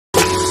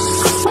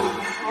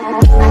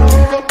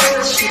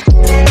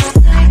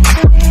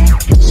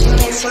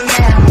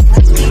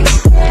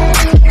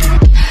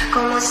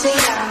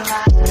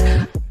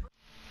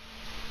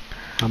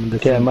the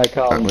Okay, thing. my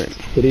count.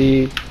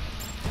 3,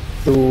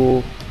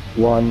 2,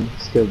 1,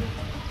 skip.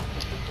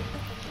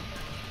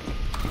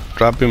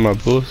 Dropping my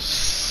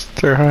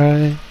booster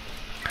high.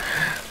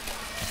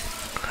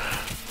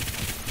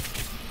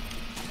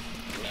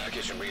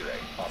 Communication relay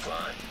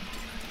offline.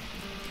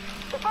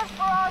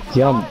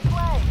 Jump.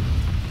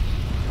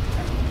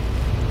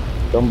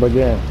 Jump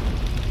again.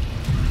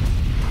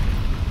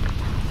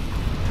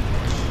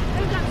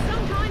 They've got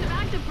some kind of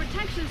active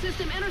protection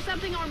system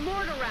intercepting our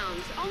mortar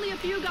rounds. Only a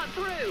few got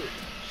through.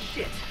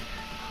 Shit.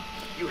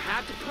 You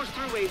have to push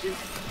through,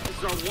 agents. This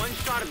is our one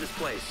shot of this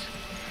place.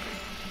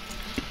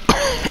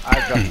 I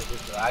dropped the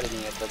booster. I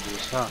didn't get the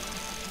boost, huh?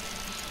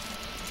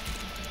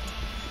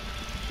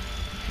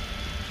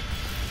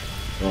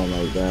 Oh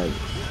my god.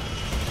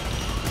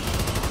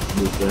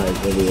 This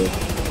guy's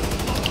everywhere.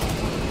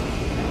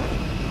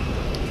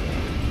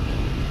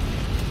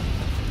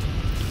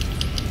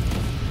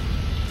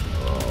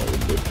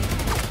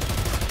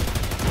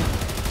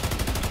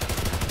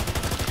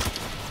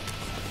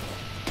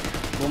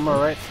 Boomer,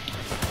 right?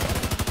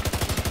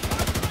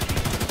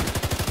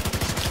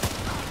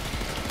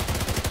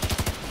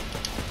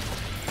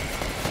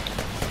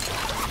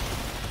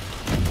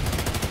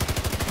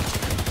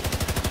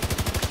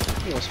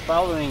 He was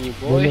following you,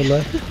 boy. Boomer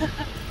left.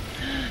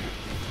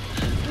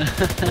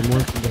 And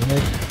one to the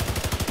head.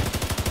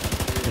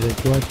 And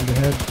then one to the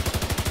head.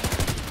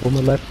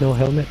 Boomer left, no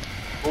helmet.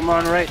 Boomer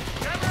on right.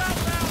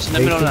 It's in the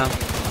middle now.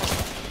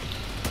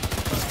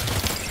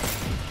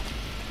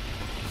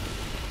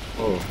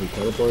 Oh, he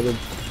teleported?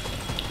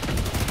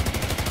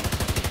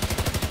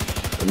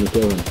 Let me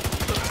kill him.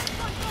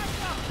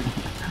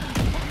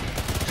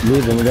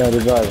 Leave him, we gotta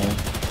revive him.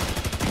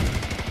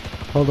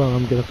 Hold on,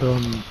 I'm gonna throw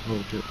him.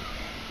 Oh shit.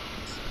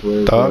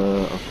 Where's Dog?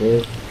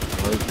 okay.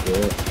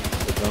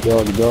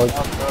 Dog, dog.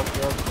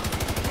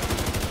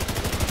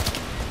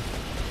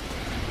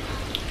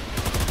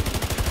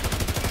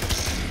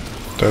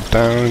 Third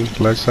down,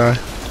 left side.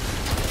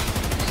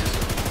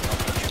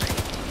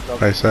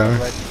 Right side.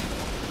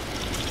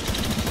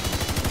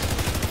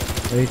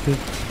 Rated.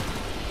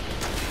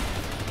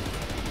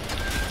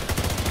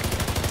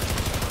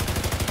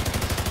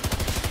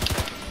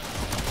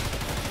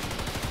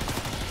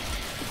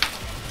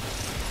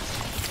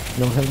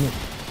 No helmet.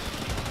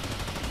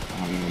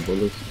 I don't know,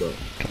 bullets, but...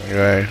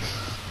 Right.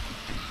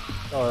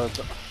 Oh,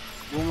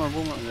 Boomer,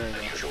 Boomer. There you go.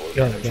 Unusual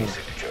Yeah, energy yeah.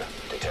 signature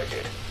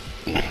detected.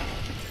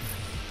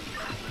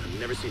 I've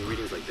never seen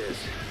readings like this.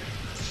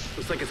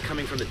 Looks like it's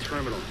coming from the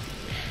terminal.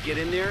 Get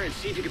in there and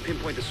see if you can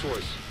pinpoint the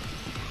source.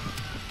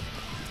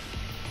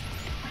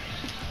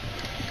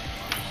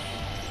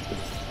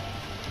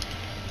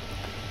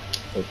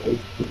 Okay.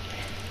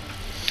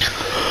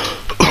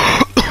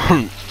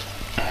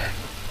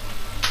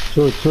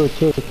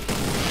 Shoot.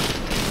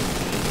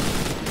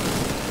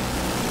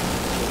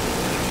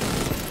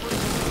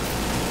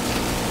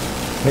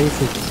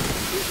 Basic.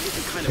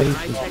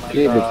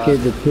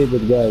 Keep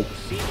it, guys.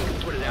 See if you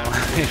can put it out.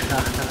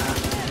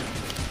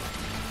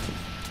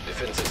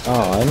 Defense system.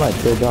 Oh, I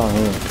might go down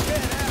here.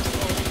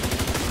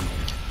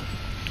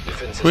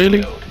 Defense system Really?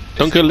 node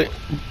Don't kill it.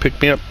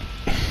 Pick me up.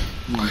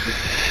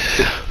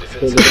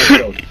 Defense system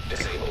node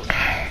disabled.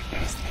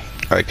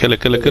 Alright, kill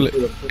it.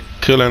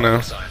 Kill it now.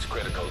 Science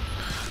critical.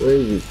 Where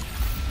is he?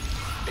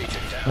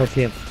 Agent down. I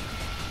see him.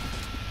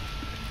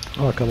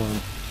 Oh, come on.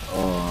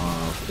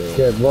 Oh, okay.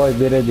 Okay, boy,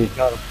 be ready.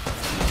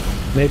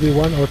 Maybe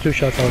 1 or 2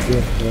 shots out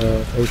here.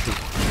 AC.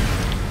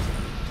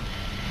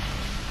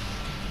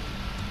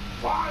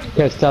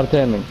 Okay, start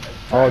aiming.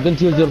 Oh, don't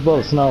use your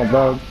balls now,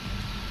 bro.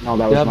 No,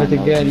 that You was have mine.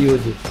 it again,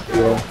 use it.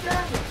 Yeah.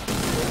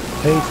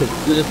 AC.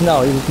 Use it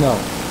now.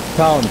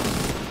 Count.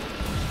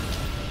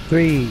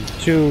 3,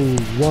 2,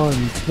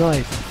 1.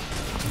 Nice.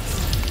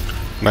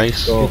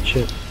 Nice. Go. Good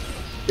shit.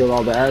 Kill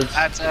all the ads.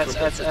 Ads.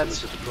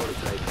 This is the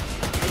prototype.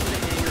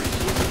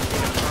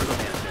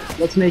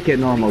 Let's make it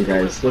normal,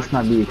 guys. Let's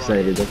not be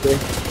excited, okay?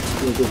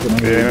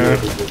 Yeah.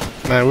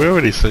 Man, we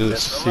already see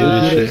this We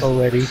did it shit.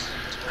 already.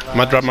 I'm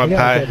gonna drop my We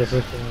gotta try pie. the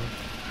first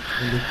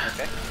one.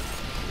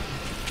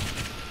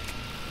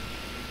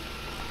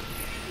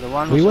 The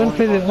one We who's went only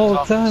for going the to whole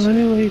talk time is-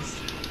 anyways.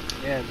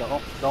 Yeah,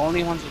 the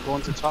only ones who's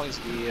going to talk is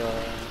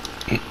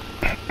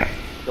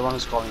the one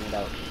who's calling it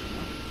out.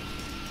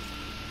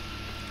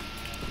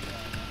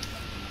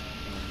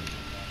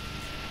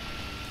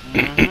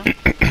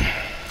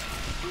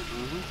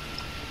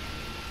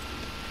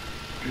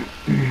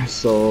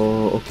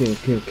 So, okay.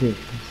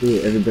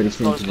 See, everybody's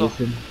in Let's go.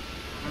 position.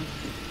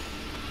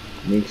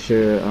 Make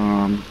sure,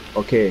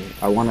 okay,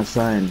 I want to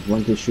sign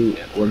when to shoot,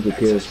 when to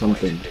kill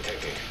something.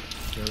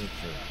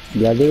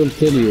 Yeah, they will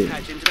tell you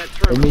Patch into that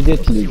terminal.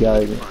 immediately,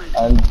 guys,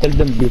 and tell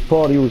them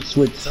before you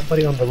switch.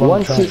 Somebody on the wrong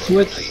Once you side.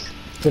 switch,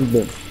 tell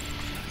them.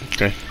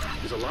 Okay.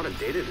 There's a lot of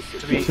data to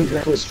sift We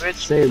through. switch,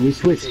 Say, we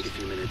switched. Take a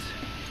few minutes.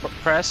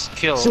 press,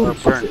 kill, Shoot. or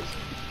burn.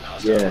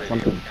 Hostile Yeah, radio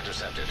something.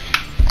 intercepted.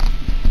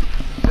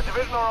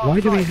 Why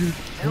do we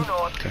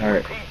have...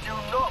 Alright.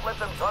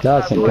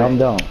 Dawson, calm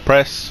down.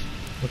 Press.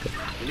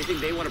 Anything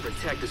they want to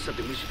protect is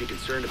something we should be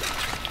concerned about.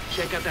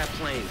 Check out that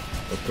plane.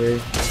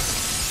 Okay.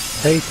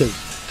 Aces.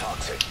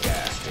 Toxic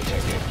gas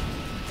detected.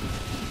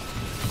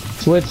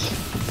 Switch.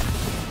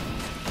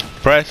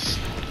 Press.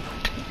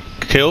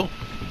 Kill.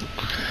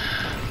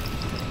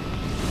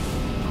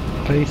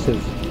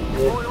 Aces.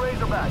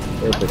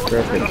 Perfect,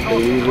 perfect.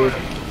 Stay easy.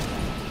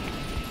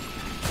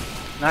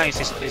 Nice,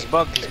 he's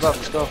bugged,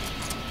 let's go.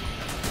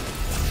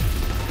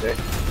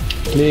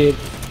 Clear.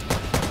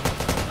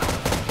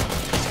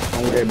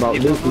 Don't worry about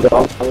loot.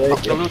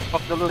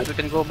 Fuck the loot, we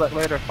can go back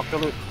later, fuck the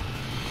loot.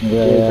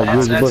 Yeah,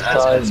 use both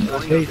sides.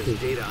 Aces.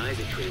 Data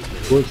Isaac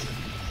transmitted.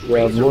 Both,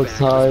 yeah, both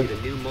sides.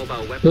 A new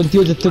mobile weapon Don't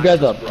use it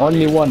together,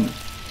 only one.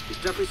 It's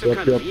definitely some Yep,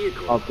 kind of yep.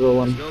 vehicle. I'll throw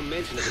one. There's no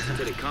mention of a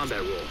synthetic combat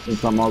role.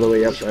 Since I'm all the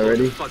way up Should blow the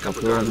already, fuck I'll up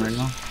throw one right regardless.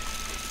 now.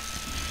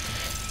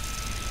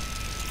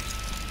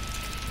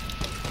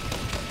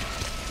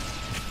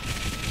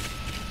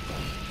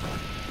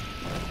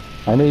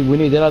 We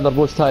need another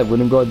boost type when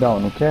you go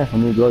down, okay?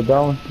 When you go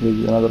down, we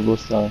need another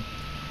boost type.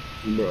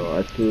 Bro,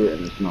 I threw it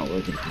and it's not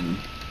working for me.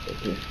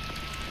 Okay.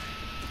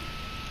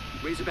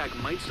 Razorback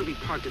might still be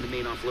parked in the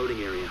main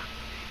offloading area.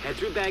 Head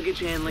through baggage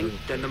handling,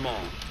 then the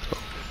mall.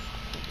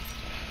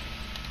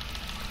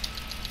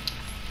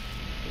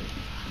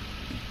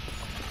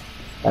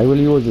 I will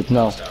use it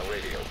now. Hostile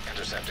radio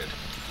intercepted.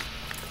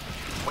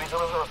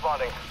 Weasel isn't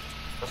responding.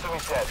 Assume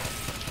he's dead.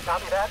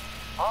 Copy that.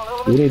 All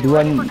elements We need be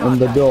ready one for on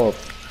the contact. door.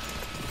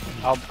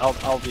 I'll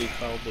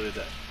do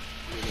that.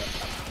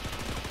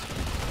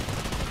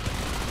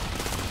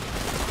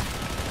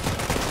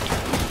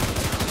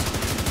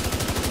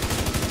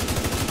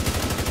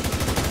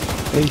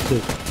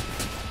 Aces.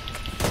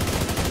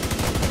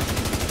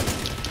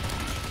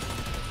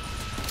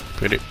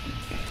 Pretty.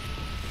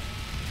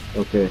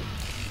 Okay.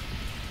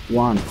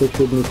 Juan, push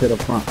with me to the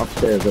front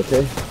upstairs,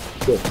 okay?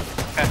 Good.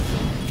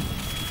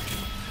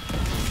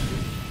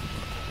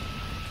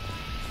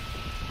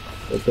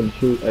 Let them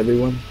shoot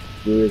everyone.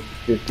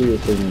 Just do your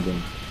thing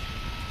again.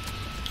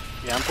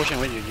 Yeah, I'm pushing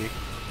with you, G.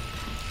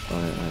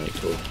 Alright,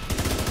 cool.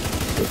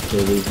 Let's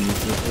kill these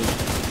motherfuckers.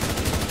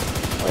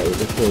 Alright,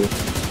 let's kill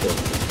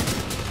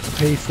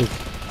this. Aces.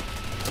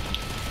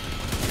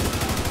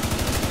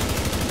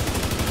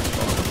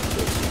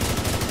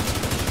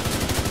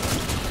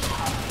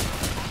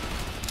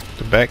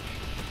 The back.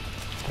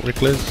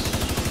 Recklees.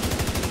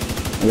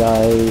 Yeah,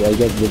 I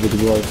get the big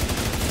boy.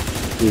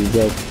 He's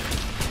dead.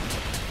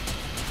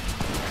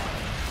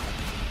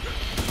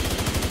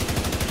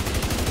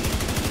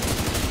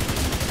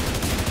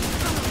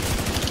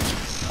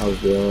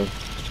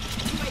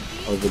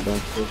 How's the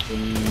back person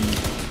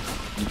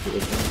into the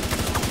back?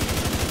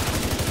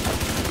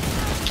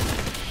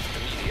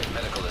 Immediate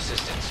medical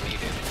assistance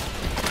needed.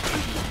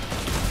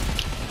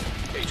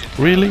 Agent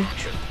Really?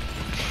 action.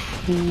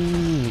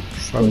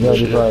 Fuck Yeah, this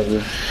shit. revive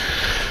you.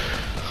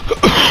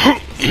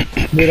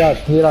 Miraz,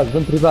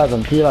 don't revive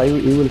him. Kira,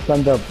 he will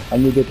stand up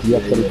and you get the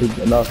after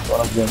the last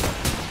one of them.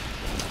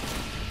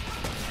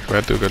 We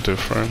have to go to the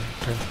front.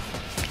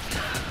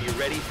 Be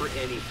ready for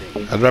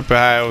anything. I'll drop a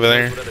high over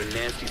there. What other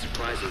nasty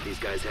surprises these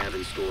guys have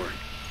in store.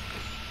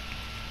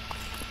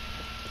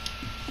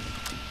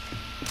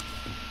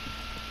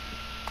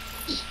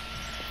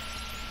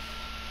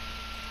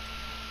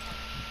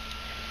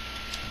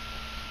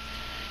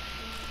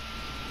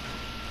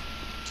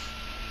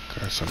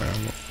 Got some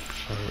ammo.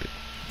 So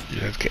you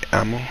have to get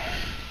ammo.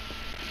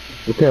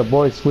 Okay,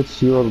 boys,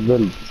 switch your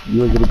build.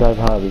 Use revive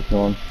hard if you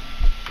want.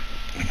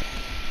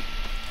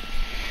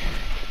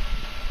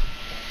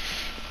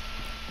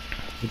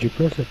 Did you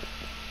press it?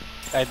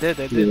 I did.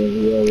 Yeah,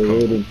 we're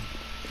waiting.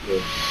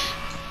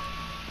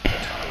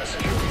 Autonomous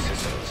security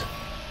systems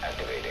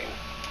activating.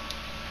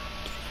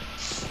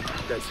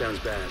 That sounds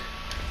bad.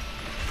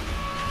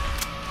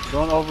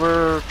 Don't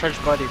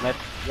overcharge body, let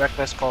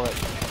Reckless call it.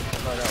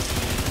 Start out.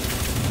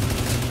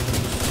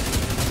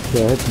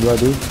 Yeah, hit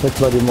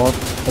body more,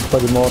 hit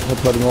body more,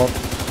 hit body more,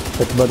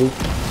 hit body.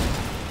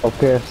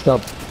 Okay,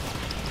 stop.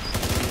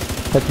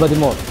 Hit body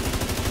more.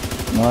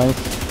 Nice.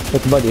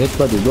 Hit body,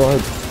 go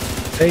ahead.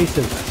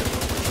 Aces.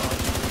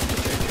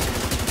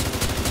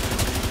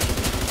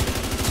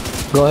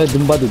 Go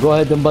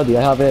ahead, body,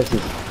 I have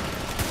aces.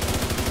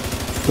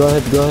 Go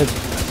ahead.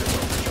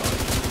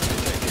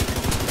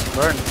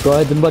 Burn. Go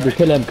ahead, body,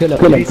 kill him.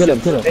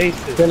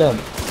 Aces. Kill him.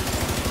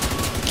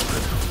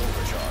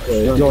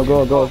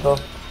 Go.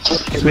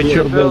 Switch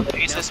your build. build.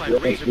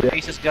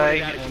 Aces guy,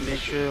 and make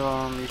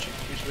sure you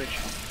switch.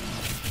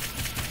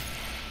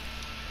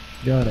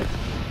 Got it.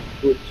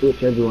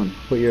 Switch everyone.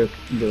 Put your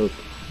build.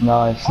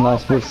 Nice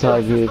full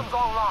side here. Systems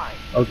online.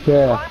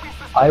 Okay,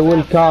 I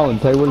will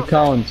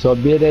count, so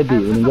be ready.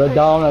 When you go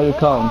down, I will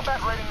count.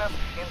 Combat readiness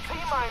in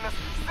T-minus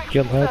 60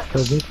 Jump head for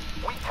seconds. this.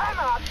 We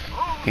cannot lose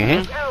Mhm.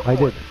 this airport. I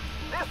did.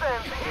 This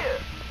ends here.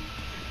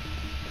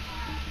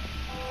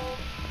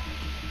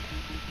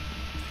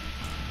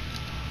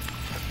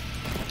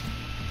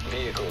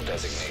 Vehicle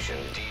designation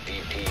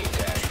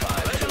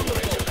DDP-52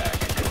 Razorback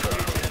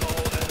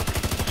confirmed.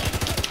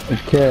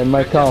 Okay,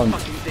 my count.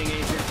 Fucking thing,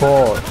 Agent.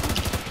 4,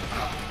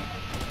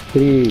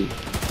 3,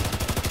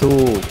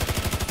 2,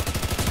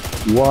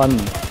 1,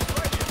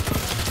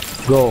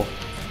 go.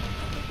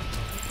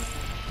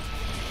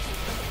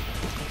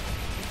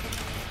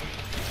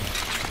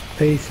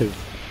 Aces.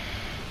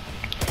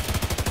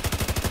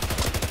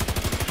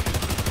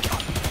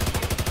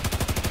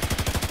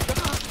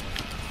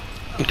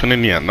 Gonna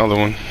need another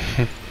one.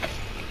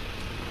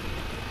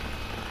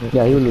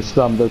 Yeah, he will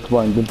spam that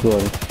point, don't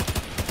worry.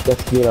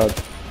 Just clear out.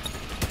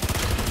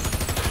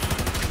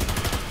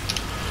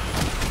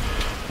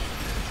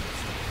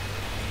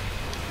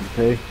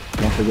 Okay,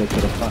 don't forget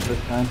to the front this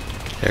time.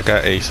 Yeah, I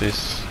got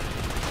aces.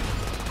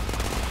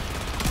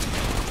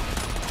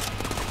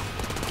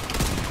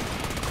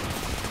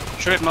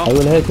 Shoot it, Mo. I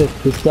will hit it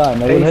this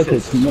time. I will hit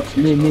it.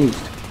 Me.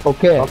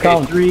 Okay,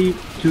 count. 3,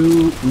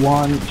 2,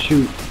 1,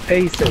 shoot.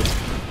 Aces.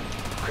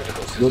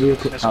 Go to your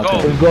Let's go.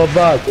 We'll go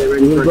back.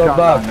 We'll go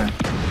back.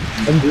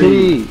 In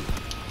 3,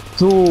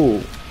 2,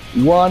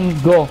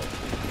 1, go.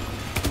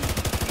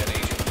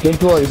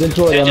 Don't worry.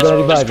 I'm gonna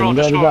revive him.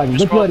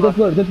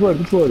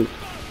 Don't worry.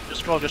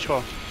 Just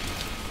roll.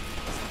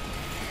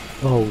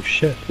 Oh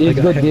shit. He's I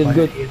got good, hit he's by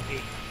good. an EMP.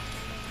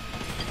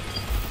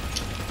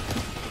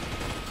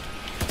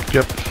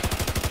 Yep.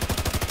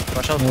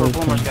 Watch out for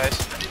boomers,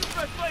 guys.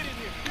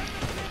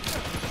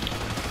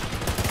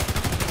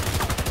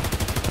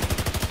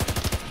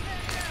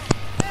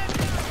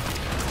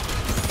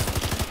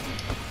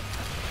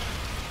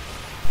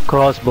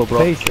 Crossbow,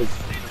 bro. Aces.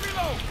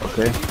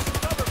 Okay.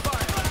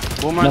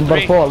 Boomer Number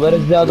 3. 4, where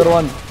is the other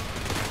one?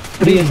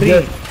 3 is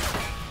dead.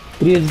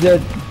 3 is dead.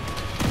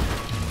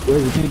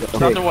 Where's the team?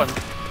 Another one.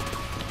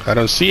 I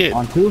don't see it.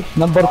 On 2?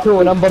 Number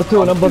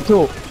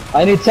two.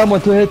 I need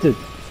someone to hit it.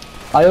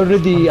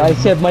 I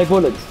saved my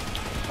bullets.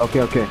 Okay.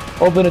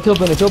 Open it.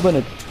 Open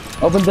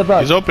the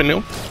back. He's open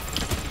now.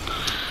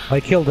 I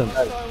killed him.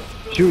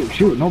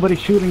 Shoot. Nobody's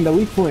shooting the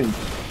weak point.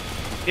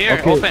 Here,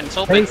 Okay. open. It's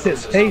open.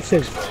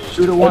 Aces.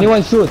 Shoot a 1.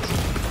 Anyone shoot.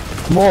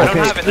 More. I don't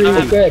have it. I don't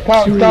have it.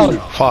 Okay,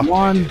 count. Fuck.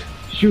 1,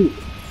 shoot.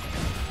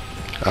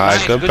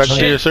 Alright, go Good back to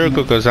shit. your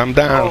circle because I'm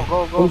down.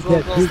 Go.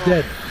 Who's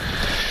dead?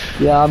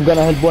 Yeah, I'm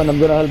gonna help one.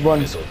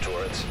 Missile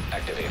turrets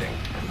activating.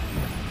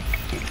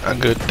 I'm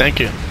good, thank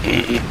you.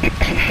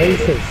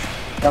 Aces.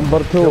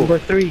 Number 2. Number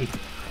 3.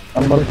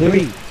 Number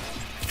 3.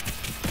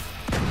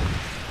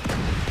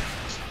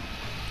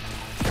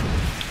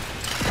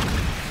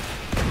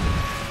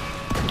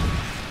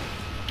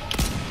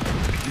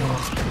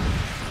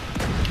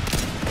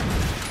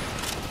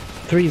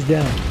 Three's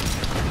down.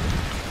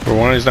 For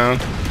one is down.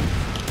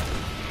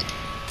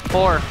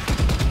 4.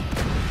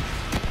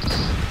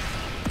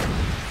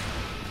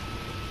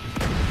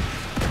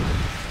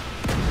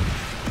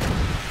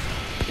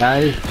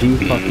 Guys, G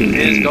fucking. It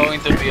is going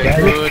to be a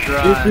good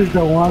run. This is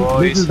the one.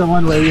 boys. This is the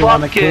one where you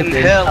wanna click Fucking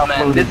it. hell,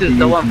 man. This is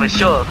the one for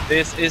sure.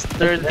 This is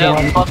third Hell,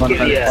 game.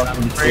 fucking yeah.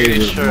 I'm pretty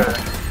sure.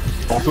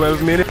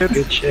 12 minutes.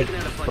 Good shit.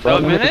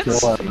 12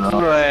 minutes? No. No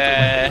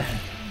way.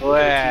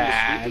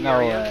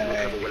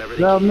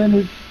 12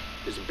 minutes.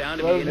 There's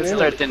bound to be It's an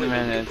 13 put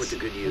minutes. to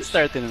good use. It's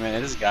 13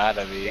 minutes. It's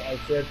gotta be. I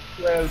said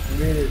 12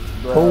 minutes,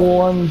 bro. Who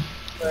won?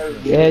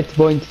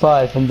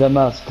 8.5 in the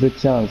mask. Good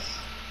chance.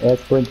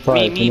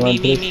 8.5 in one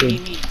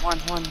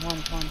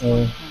person.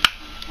 One.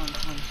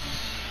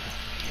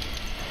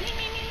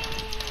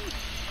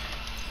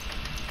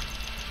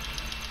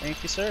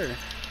 Thank you, sir.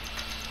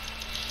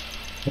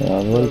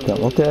 Yeah,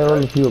 welcome. Okay,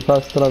 all of you,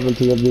 fast travel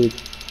to your beat.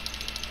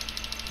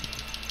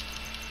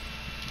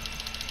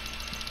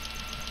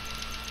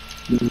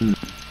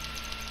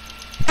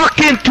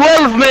 Fucking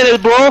 12 minutes,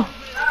 bro.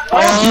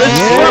 Let's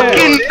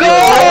fucking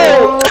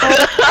go.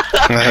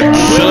 I'm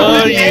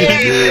sure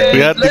you. We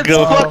have to Let's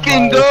go.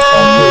 fucking go.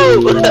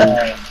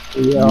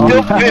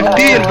 Yo,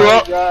 15,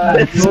 bro.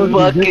 Let's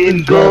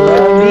fucking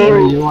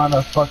go. You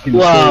wanna fucking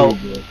Wow.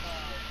 save,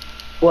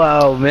 bro.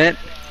 Wow, man.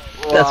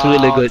 That's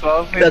really good.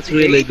 That's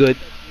really good.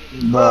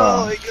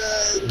 Bro.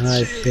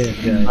 Nice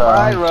shit, guys.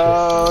 Bye,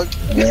 Rogue.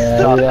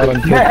 Yeah, we are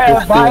on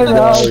Yeah, bye,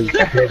 top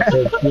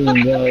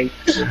 15, guys.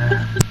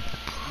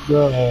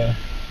 Bro.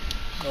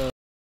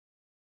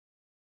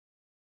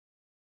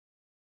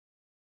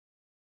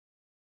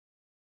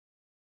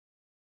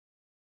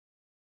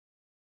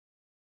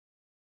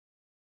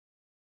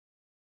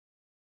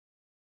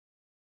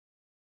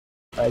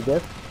 I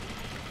guess.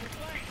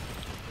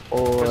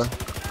 Or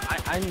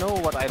I know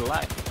what I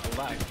like.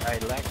 I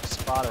like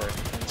spotter,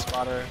 and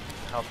spotter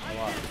helped a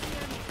lot.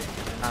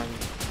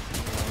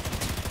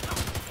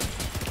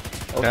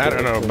 And I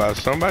don't know about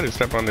somebody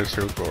step on this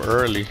circle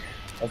early.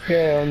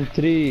 okay, on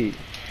 3,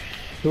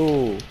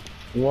 2,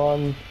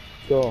 1,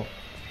 go.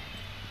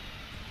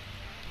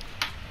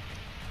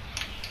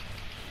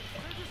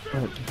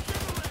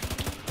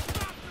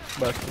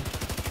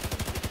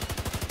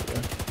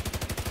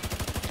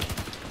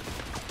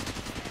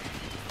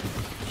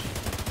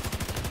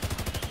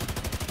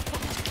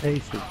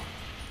 Aces.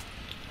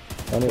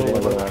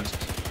 Anyway,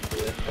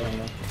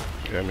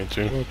 Yeah, me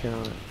too. Working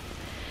on it.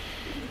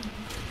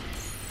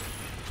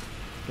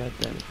 God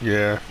damn it.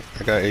 Yeah,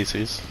 I got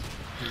aces.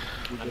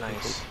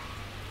 nice.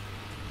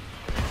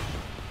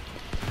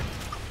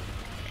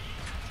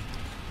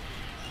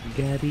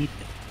 Got it.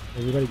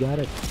 Everybody got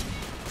it.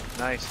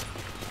 Nice.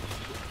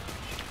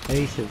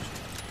 Aces.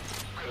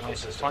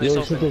 Nice.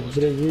 yo, shoot it,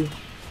 Brazzy.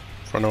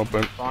 Front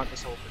open. Front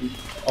is open.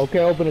 Okay,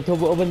 open it.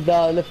 Open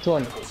the left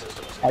one.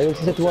 I will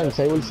shoot it once.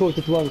 I will shoot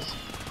it once.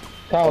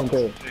 Count.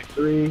 Okay.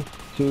 3,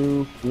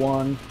 2,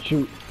 1,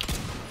 shoot.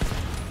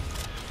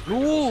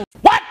 No!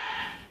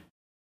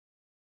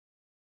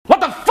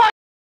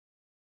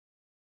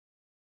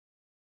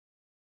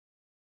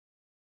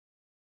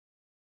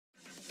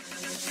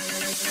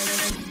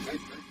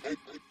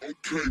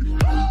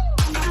 Okay.